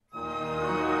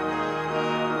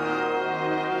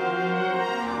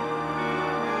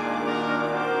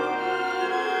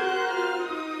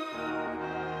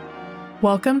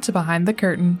Welcome to Behind the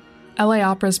Curtain, LA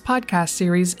Opera's podcast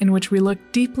series in which we look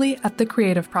deeply at the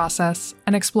creative process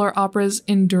and explore opera's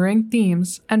enduring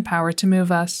themes and power to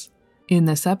move us. In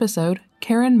this episode,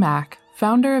 Karen Mack,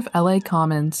 founder of LA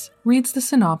Commons, reads the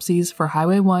synopses for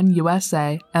Highway 1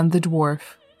 USA and The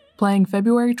Dwarf. Playing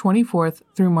February 24th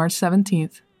through March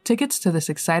 17th, tickets to this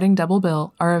exciting double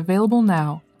bill are available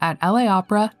now at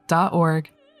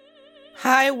laopera.org.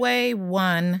 Highway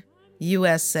 1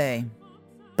 USA.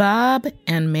 Bob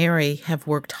and Mary have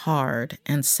worked hard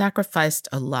and sacrificed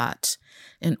a lot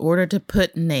in order to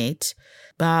put Nate,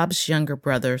 Bob's younger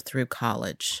brother, through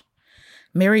college.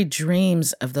 Mary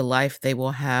dreams of the life they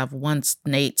will have once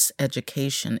Nate's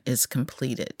education is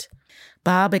completed.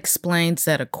 Bob explains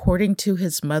that according to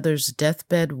his mother's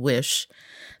deathbed wish,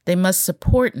 they must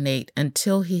support Nate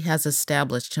until he has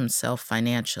established himself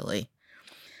financially.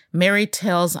 Mary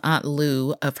tells Aunt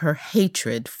Lou of her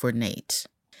hatred for Nate.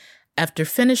 After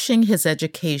finishing his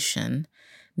education,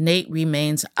 Nate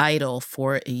remains idle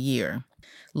for a year,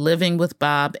 living with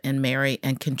Bob and Mary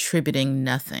and contributing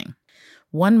nothing.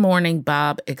 One morning,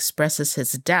 Bob expresses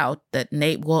his doubt that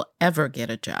Nate will ever get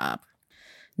a job.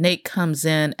 Nate comes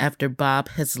in after Bob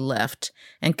has left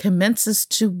and commences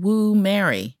to woo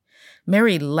Mary.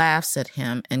 Mary laughs at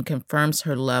him and confirms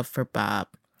her love for Bob.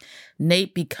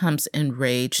 Nate becomes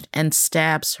enraged and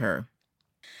stabs her.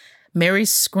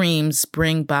 Mary's screams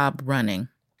bring Bob running.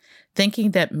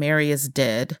 Thinking that Mary is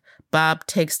dead, Bob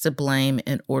takes the blame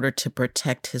in order to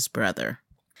protect his brother.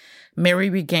 Mary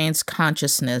regains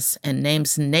consciousness and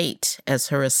names Nate as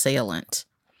her assailant.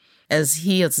 As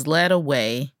he is led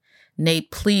away,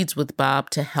 Nate pleads with Bob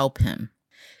to help him.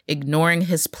 Ignoring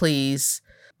his pleas,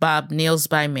 Bob kneels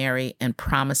by Mary and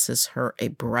promises her a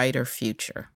brighter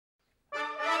future.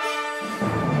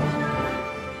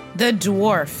 The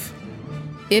Dwarf.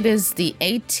 It is the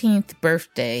 18th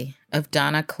birthday of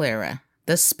Donna Clara,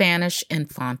 the Spanish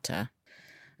Infanta.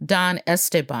 Don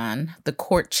Esteban, the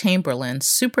court chamberlain,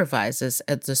 supervises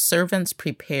as the servants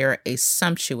prepare a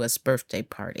sumptuous birthday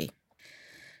party.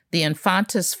 The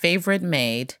Infanta's favorite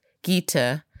maid,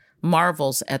 Gita,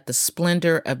 marvels at the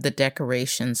splendor of the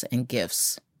decorations and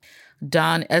gifts.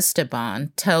 Don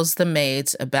Esteban tells the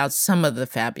maids about some of the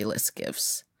fabulous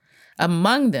gifts.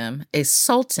 Among them, a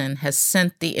sultan has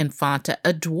sent the Infanta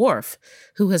a dwarf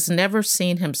who has never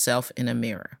seen himself in a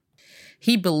mirror.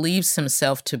 He believes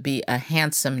himself to be a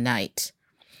handsome knight.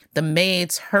 The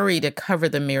maids hurry to cover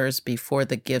the mirrors before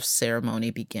the gift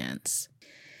ceremony begins.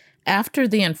 After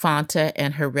the Infanta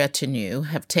and her retinue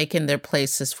have taken their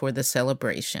places for the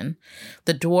celebration,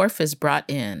 the dwarf is brought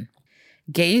in.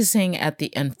 Gazing at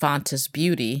the Infanta's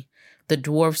beauty, the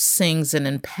dwarf sings an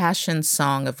impassioned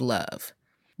song of love.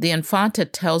 The Infanta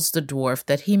tells the dwarf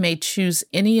that he may choose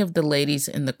any of the ladies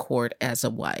in the court as a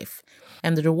wife,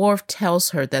 and the dwarf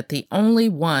tells her that the only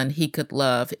one he could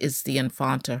love is the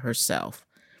Infanta herself.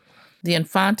 The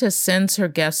Infanta sends her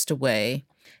guest away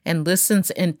and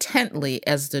listens intently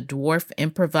as the dwarf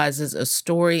improvises a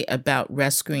story about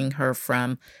rescuing her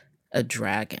from a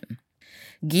dragon.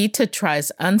 Gita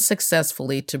tries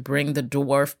unsuccessfully to bring the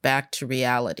dwarf back to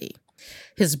reality.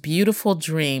 His beautiful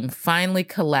dream finally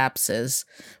collapses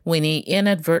when he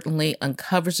inadvertently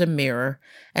uncovers a mirror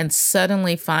and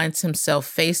suddenly finds himself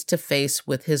face to face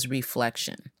with his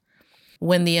reflection.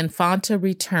 When the Infanta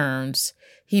returns,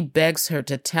 he begs her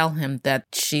to tell him that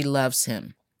she loves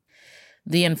him.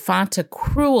 The Infanta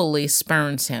cruelly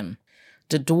spurns him.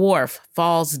 The dwarf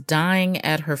falls dying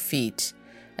at her feet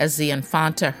as the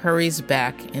Infanta hurries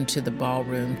back into the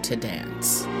ballroom to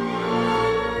dance.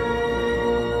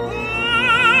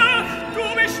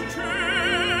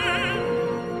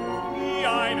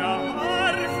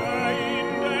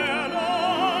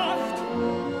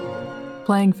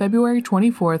 Playing February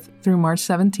 24th through March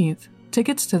 17th,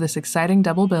 tickets to this exciting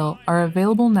double bill are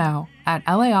available now at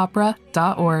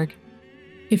laopera.org.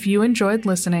 If you enjoyed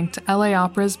listening to LA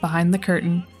Opera's Behind the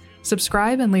Curtain,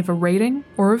 subscribe and leave a rating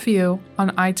or review on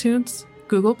iTunes,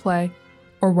 Google Play,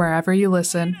 or wherever you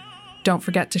listen. Don't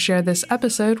forget to share this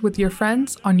episode with your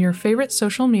friends on your favorite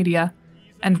social media,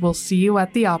 and we'll see you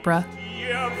at the opera.